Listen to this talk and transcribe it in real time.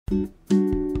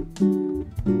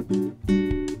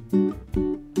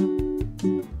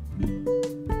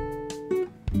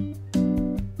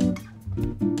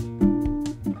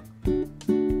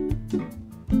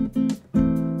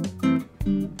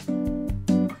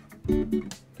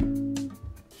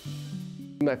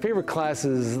My favorite class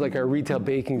is like our retail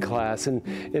baking class, and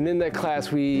in that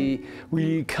class we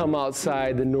come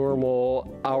outside the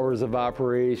normal hours of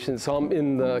operation. So I'm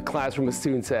in the classroom with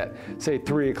students at, say,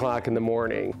 3 o'clock in the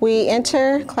morning. We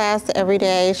enter class every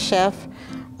day. Chef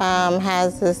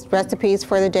has this recipes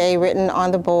for the day written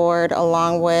on the board,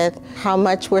 along with how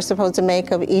much we're supposed to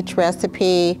make of each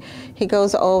recipe. He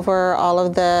goes over all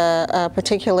of the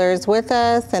particulars with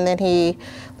us, and then he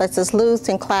lets us loose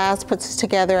in class, puts us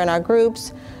together in our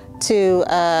groups to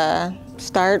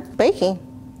start baking.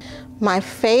 My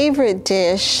favorite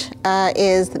dish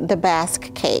is the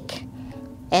Basque cake.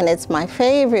 And it's my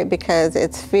favorite because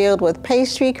it's filled with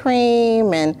pastry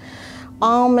cream and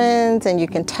almonds, and you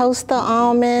can toast the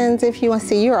almonds if you want to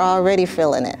see. You're already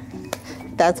feeling it.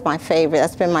 That's my favorite.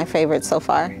 That's been my favorite so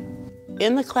far.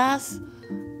 In the class,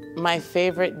 my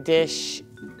favorite dish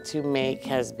to make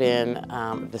has been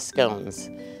the scones,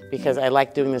 because I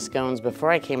liked doing the scones before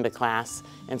I came to class,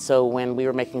 and so when we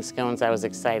were making scones, I was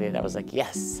excited. I was like,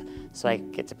 yes, so I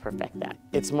get to perfect that.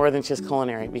 It's more than just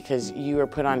culinary, because you are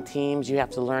put on teams, you have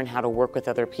to learn how to work with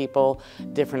other people,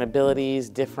 different abilities,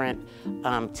 different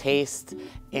tastes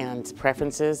and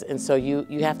preferences, and so you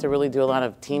have to really do a lot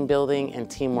of team building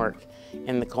and teamwork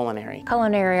in the culinary.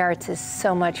 Culinary arts is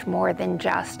so much more than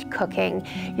just cooking.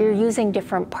 You're using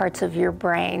different parts of your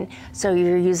brain. So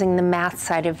you're using the math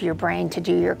side of your brain to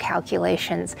do your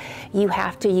calculations. You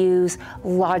have to use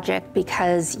logic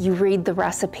because you read the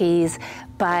recipes,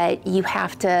 but you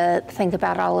have to think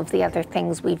about all of the other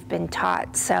things we've been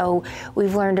taught. So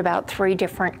we've learned about 3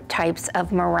 different types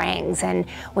of meringues, and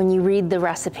when you read the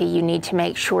recipe, you need to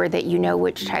make sure that you know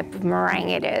which type of meringue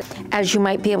it is. As you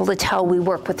might be able to tell, we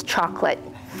work with chocolate,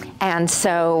 and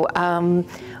so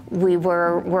we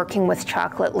were working with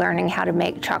chocolate, learning how to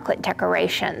make chocolate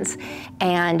decorations.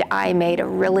 And I made a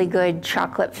really good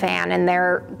chocolate fan, and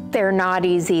they're not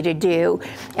easy to do.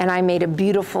 And I made a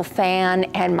beautiful fan,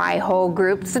 and my whole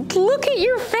group said, look at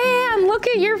your fan, look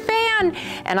at your fan.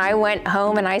 And I went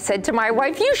home and I said to my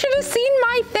wife, you should have seen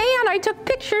my fan. I took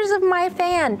pictures of my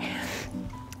fan.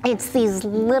 It's these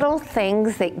little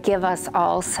things that give us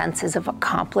all senses of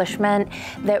accomplishment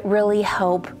that really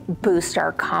help boost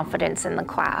our confidence in the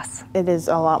class. It is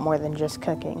a lot more than just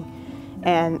cooking.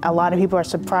 And a lot of people are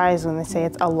surprised when they say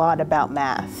it's a lot about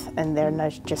math, and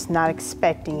they're just not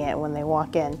expecting it when they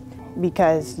walk in,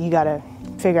 because you gotta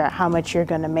figure out how much you're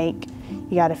gonna make.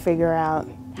 You gotta figure out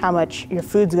how much your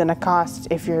food's gonna cost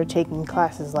if you're taking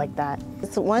classes like that.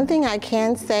 So one thing I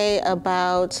can say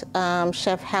about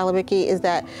Chef Halibiki is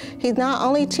that he's not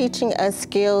only teaching us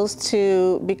skills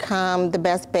to become the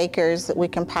best bakers that we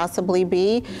can possibly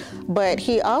be, but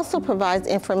he also provides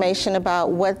information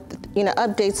about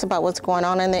updates about what's going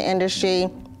on in the industry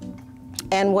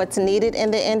and what's needed in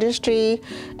the industry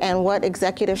and what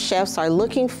executive chefs are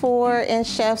looking for in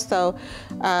chefs. So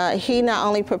he not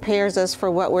only prepares us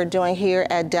for what we're doing here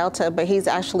at Delta, but he's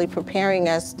actually preparing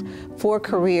us for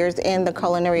careers in the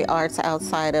culinary arts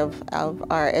outside of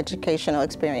our educational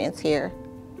experience here.